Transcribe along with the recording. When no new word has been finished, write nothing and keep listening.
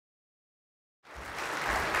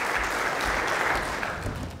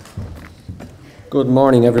Good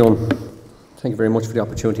morning, everyone. Thank you very much for the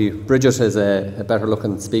opportunity. Brigid is a better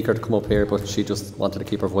looking speaker to come up here, but she just wanted to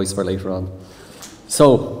keep her voice for later on.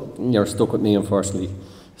 So, you're stuck with me, unfortunately.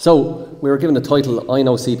 So, we were given the title, I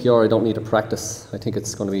know CPR, I don't need to practice. I think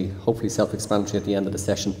it's going to be hopefully self-explanatory at the end of the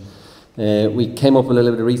session. We came up with a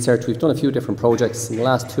little bit of research. We've done a few different projects. In the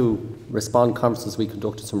last two Respond conferences, we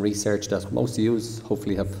conducted some research that most of you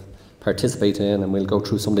hopefully have participated in, and we'll go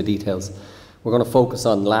through some of the details. We're going to focus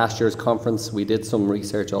on last year's conference. We did some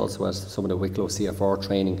research also at some of the Wicklow CFR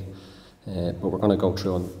training, but we're going to go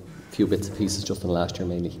through on a few bits and pieces just in last year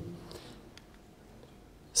mainly.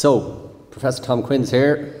 So, Professor Tom Quinn's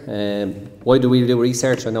here. Why do we do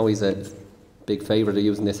research? I know he's a big favourite of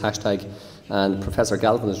using this hashtag, and Professor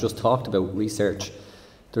Galvin has just talked about research.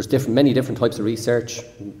 There's many different types of research.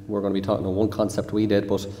 We're going to be talking on one concept we did,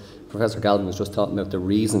 but Professor Galvin was just talking about the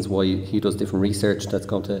reasons why he does different research that's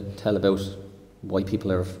going to tell about why people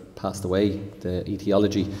have passed away, the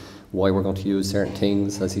etiology, why we're going to use certain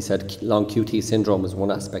things. As he said, long QT syndrome is one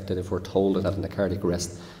aspect that if we're told of having a cardiac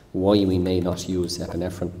arrest, why we may not use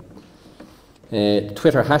epinephrine.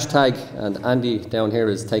 Twitter hashtag, and Andy down here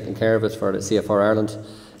is taking care of it for the CFR Ireland.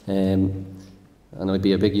 And I'd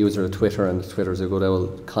be a big user of Twitter, and Twitter is a good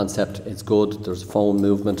old concept. It's good, there's phone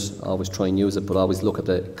movement, always try and use it, but always look at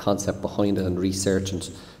the concept behind it and research, and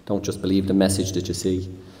don't just believe the message that you see.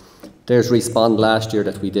 There's Respond last year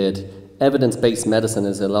that we did. Evidence-based medicine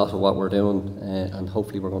is a lot of what we're doing, and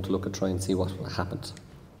hopefully we're going to look at try and see what happened.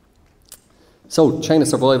 So, chain of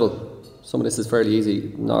survival. Some of this is fairly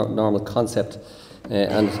easy, normal concept.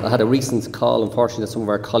 And I had a recent call, unfortunately, that some of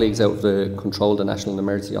our colleagues out of the Control, the National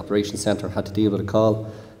Emergency Operations Centre, had to deal with a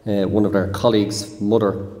call. One of our colleagues'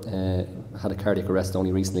 mother had a cardiac arrest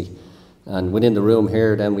only recently. And within the room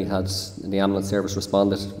here, then we had the ambulance service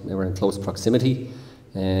responded. They were in close proximity.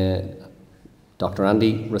 Dr.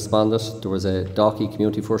 Andy responded. There was a Dalkey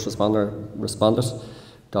community first responder responded.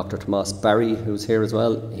 Dr. Tomas Barry, who's here as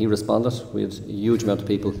well, he responded. We had a huge amount of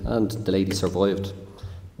people, and the lady survived.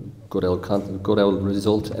 Good old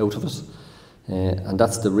result out of it. And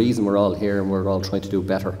that's the reason we're all here, and we're all trying to do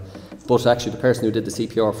better. But actually, the person who did the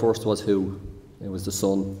CPR first was who? It was the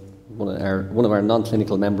son, one of our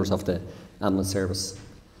non-clinical members of the ambulance service.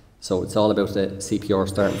 So it's all about the CPR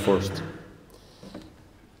starting first.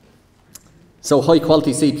 So high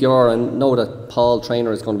quality CPR, and know that Paul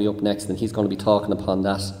Traynor is going to be up next, and he's going to be talking upon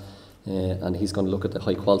that, and he's going to look at the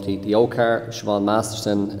high quality. The OCAR, Siobhan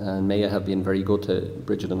Masterson and Maya have been very good to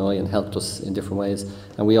Brigid and I and helped us in different ways,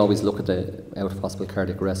 and we always look at the out of hospital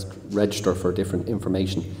cardiac arrest register for different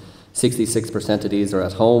information. 66% of these are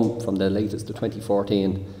at home from the latest, the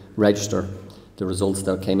 2014 register, the results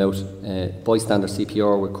that came out. Bystander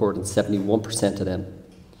CPR recorded in 71% of them.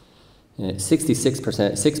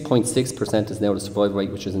 6.6% is now the survival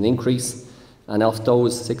rate, which is an increase, and of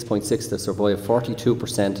those 6.6 that survived,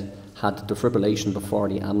 42% had defibrillation before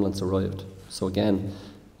the ambulance arrived. So again,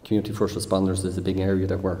 community first responders is a big area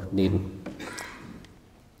that we're needing.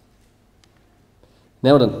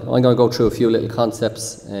 Now then, I'm going to go through a few little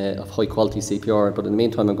concepts of high quality CPR, but in the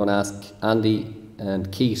meantime I'm going to ask Andy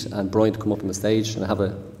and Keith and Brian to come up on the stage, and I have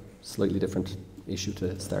a slightly different issue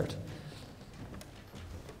to start.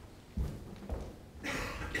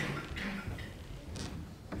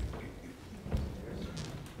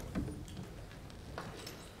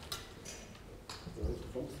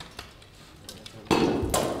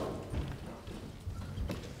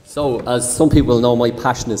 So, as some people know, my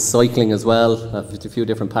passion is cycling as well. I have a few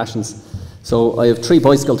different passions. So, I have 3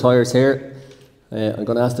 bicycle tyres here. I'm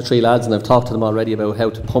going to ask the 3 lads, and I've talked to them already about how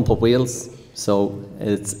to pump up wheels. So,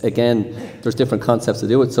 it's again, there's different concepts to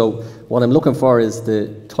do it. So, what I'm looking for is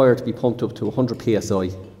the tyre to be pumped up to 100 psi.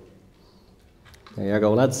 There you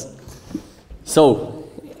go, lads. So,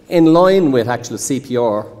 in line with actual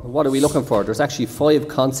CPR, what are we looking for? There's actually 5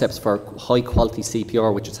 concepts for high quality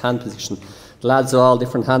CPR, which is hand position. The lads are all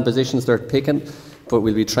different hand positions they're picking, but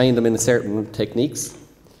we'll be training them in certain techniques.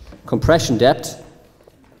 Compression depth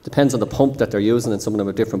depends on the pump that they're using, and some of them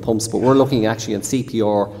have different pumps, but we're looking actually in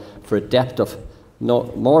CPR for a depth of no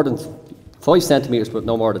more than 5 centimetres, but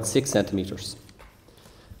no more than 6 centimetres.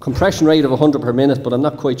 Compression rate of 100 per minute, but I'm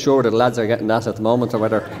not quite sure that the lads are getting that at the moment, or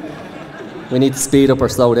whether we need to speed up or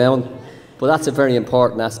slow down. But that's a very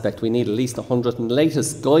important aspect. We need at least 100. And the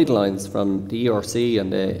latest guidelines from the ERC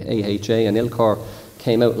and the AHA and ILCOR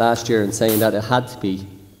came out last year and saying that it had to be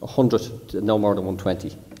 100 to no more than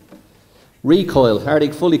 120. Recoil, are they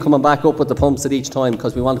fully coming back up with the pumps at each time,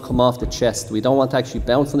 because we want to come off the chest. We don't want to actually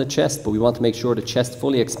bounce on the chest, but we want to make sure the chest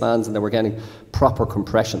fully expands and that we're getting proper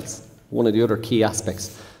compressions. One of the other key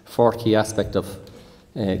aspects, fourth key aspect of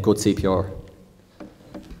good CPR.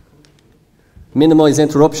 Minimise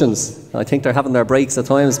interruptions. I think they're having their breaks at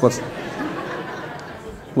times, but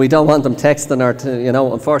we don't want them texting or,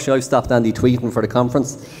 unfortunately I've stopped Andy tweeting for the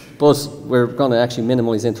conference, but we're going to actually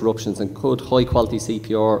minimise interruptions, and good high quality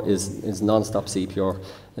CPR is non-stop CPR.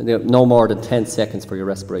 And no more than 10 seconds for your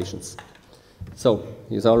respirations. So,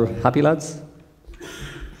 you all happy, lads?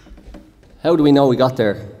 How do we know we got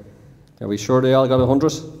there? Are we sure they all got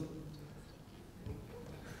 100?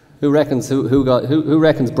 Who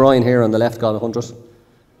reckons Brian here on the left got 100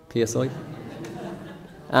 PSI?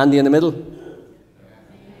 Andy in the middle?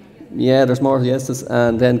 Yeah, there's more yeses.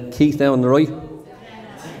 And then Keith down on the right?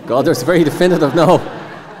 God, there's very definitive no.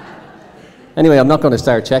 Anyway, I'm not going to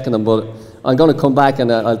start checking them, but I'm going to come back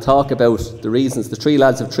and I'll talk about the reasons. The three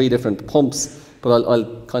lads have 3 different pumps, but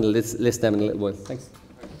I'll kind of list them in a little while. Thanks.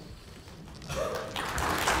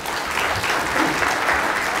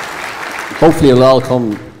 Hopefully it'll all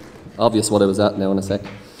come obvious what I was at now in a sec.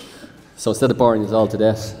 So instead of boring you all to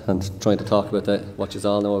death and trying to talk about what you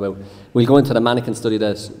all know about, we'll go into the Manikin study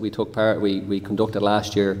that we conducted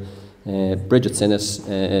last year. Brigid, Sinnott,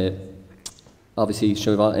 obviously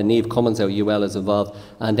Eoghan Connolly out UL is involved,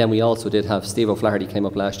 and then we also did have Steve O'Flaherty came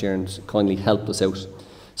up last year and kindly helped us out.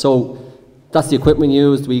 So that's the equipment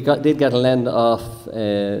used. We did get a lend off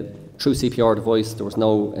True CPR device. There was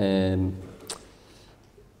no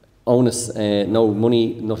onus, no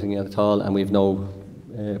money, nothing at all, and we have no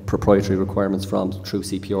proprietary requirements from True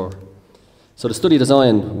CPR. So the study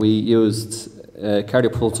design, we used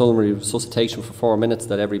cardiopulmonary resuscitation for 4 minutes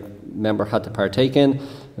that every member had to partake in.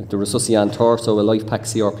 The Resuscian Torso, a LifePack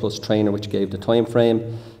CR Plus trainer which gave the time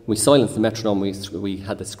frame. We silenced the metronome, we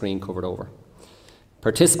had the screen covered over.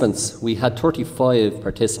 Participants, we had 35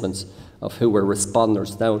 participants of who were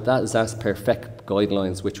responders. Now that is as per FEC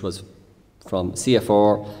guidelines, which was from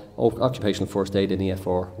CFR, Occupational First Aid, and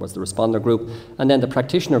EFR was the responder group. And then the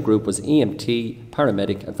practitioner group was EMT,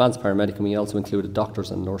 paramedic, advanced paramedic, and we also included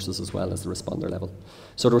doctors and nurses as well as the responder level.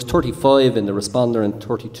 So there was 35 in the responder and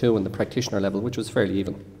 32 in the practitioner level, which was fairly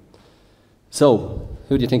even. So,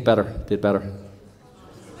 who do you think did better?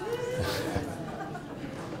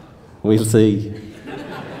 We'll see.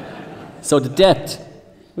 So the depth,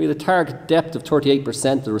 we had a target depth of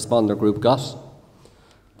 38% the responder group got.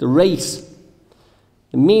 The rate,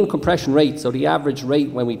 the mean compression rate, so the average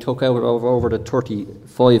rate when we took out over the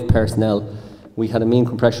 35 personnel, we had a mean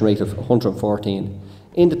compression rate of 114.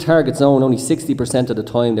 In the target zone, only 60% of the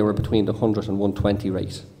time they were between the 100 and 120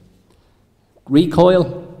 rate.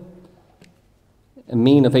 Recoil, a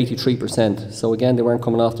mean of 83%. So again, they weren't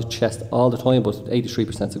coming off the chest all the time, but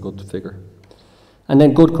 83% is a good figure. And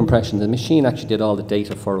then good compression. The machine actually did all the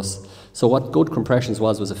data for us. So what good compressions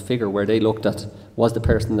was a figure where they looked at, was the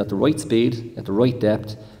person at the right speed, at the right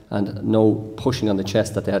depth, and no pushing on the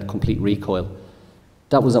chest, that they had complete recoil.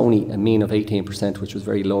 That was only a mean of 18%, which was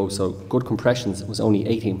very low. So good compressions was only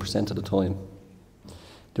 18% of the time.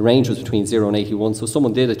 The range was between 0 and 81. So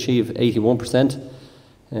someone did achieve 81%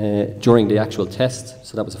 during the actual test.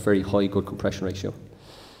 So that was a very high good compression ratio.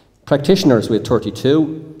 Practitioners, we had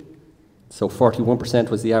 32. So 41%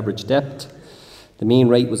 was the average depth. The mean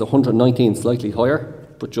rate was 119, slightly higher,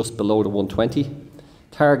 but just below the 120.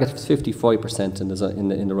 Target was 55%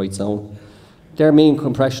 in the right zone. Their mean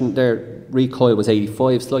compression, their recoil was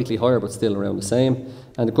 85, slightly higher, but still around the same.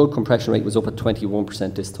 And the good compression rate was up at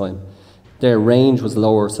 21% this time. Their range was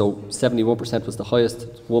lower, so 71% was the highest.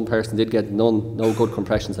 One person did get no good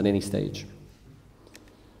compressions at any stage.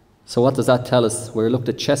 So what does that tell us? We looked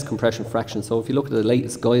at chest compression fraction. So if you look at the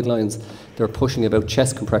latest guidelines, they're pushing about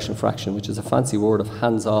chest compression fraction, which is a fancy word of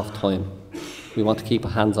hands-off time. We want to keep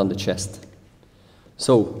hands on the chest.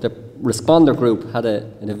 So the responder group had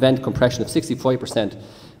an event compression of 65%,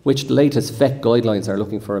 which the latest FEC guidelines are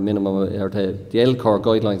looking for a minimum, or the LCOR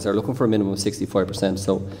guidelines are looking for a minimum of 65%.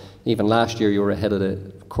 So even last year you were ahead of the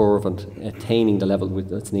curve and attaining the level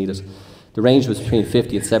that's needed. The range was between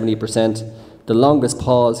 50 and 70%. The longest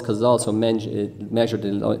pause, because it also measured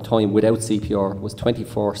the time without CPR, was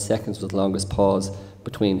 24 seconds was the longest pause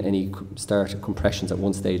between any start compressions at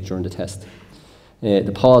one stage during the test.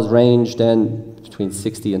 The pause range then between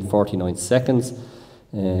 60 and 49 seconds.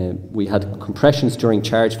 We had compressions during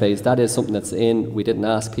charge phase. That is something that's in. We didn't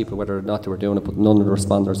ask people whether or not they were doing it, but none of the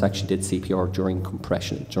responders actually did CPR during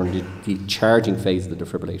compression, during the charging phase of the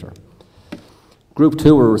defibrillator. Group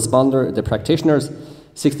 2 were the practitioners.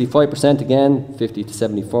 65% again, 50 to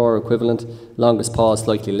 74 equivalent. Longest pause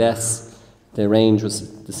slightly less. The range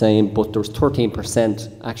was the same, but there was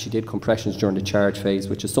 13% actually did compressions during the charge phase,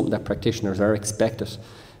 which is something that practitioners are expected.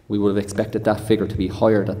 We would have expected that figure to be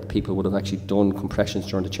higher, that people would have actually done compressions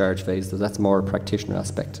during the charge phase, so that's more a practitioner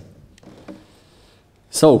aspect.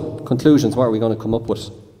 So, conclusions, what are we going to come up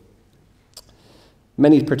with?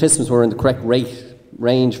 Many participants were in the correct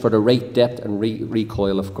range for the rate, depth and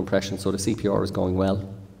recoil of compression, so the CPR is going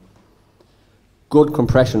well. Good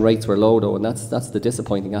compression rates were low though, and that's the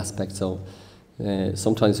disappointing aspect. So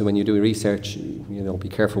sometimes when you do research, be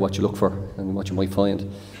careful what you look for and what you might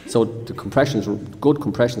find. So the good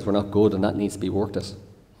compressions were not good, and that needs to be worked at.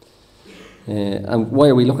 And why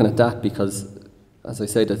are we looking at that? Because, as I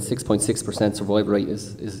said, that 6.6% survival rate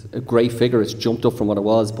is a great figure. It's jumped up from what it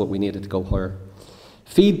was, but we needed to go higher.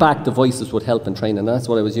 Feedback devices would help in training, and that's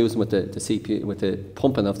what I was using with the CPU, with the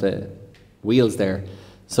pumping of the wheels there.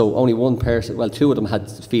 So only one person, well, two of them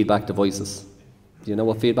had feedback devices. Do you know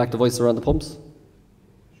what feedback devices are on the pumps?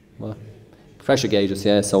 Well, pressure gauges,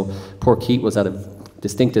 yeah. So poor Keith was at a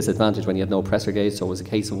distinct disadvantage when he had no pressure gauge, so it was a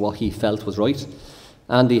case of what he felt was right.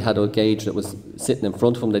 Andy had a gauge that was sitting in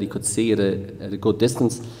front of him that he could see at a good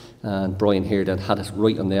distance, and Brian here that had it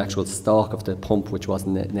right on the actual stalk of the pump, which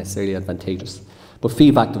wasn't necessarily advantageous. But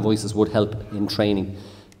feedback devices would help in training.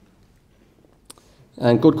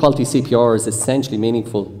 And good quality CPR is essentially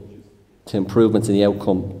meaningful to improvements in the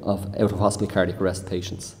outcome of out-of-hospital cardiac arrest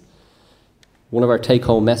patients. One of our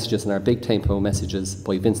take-home messages, and our big take-home messages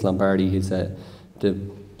by Vince Lombardi, is the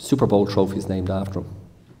Super Bowl trophy is named after him.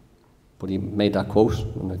 But he made that quote,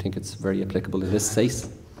 and I think it's very applicable in this case.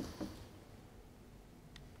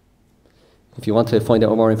 If you want to find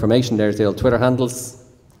out more information, there's the old Twitter handles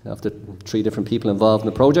of the 3 different people involved in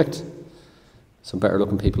the project. Some better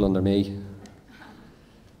looking people under me.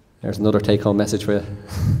 There's another take-home message for you.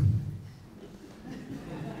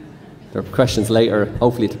 There are questions later,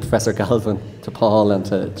 hopefully to Professor Galvin, to Paul and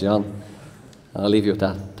to John. I'll leave you with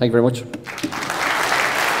that. Thank you very much.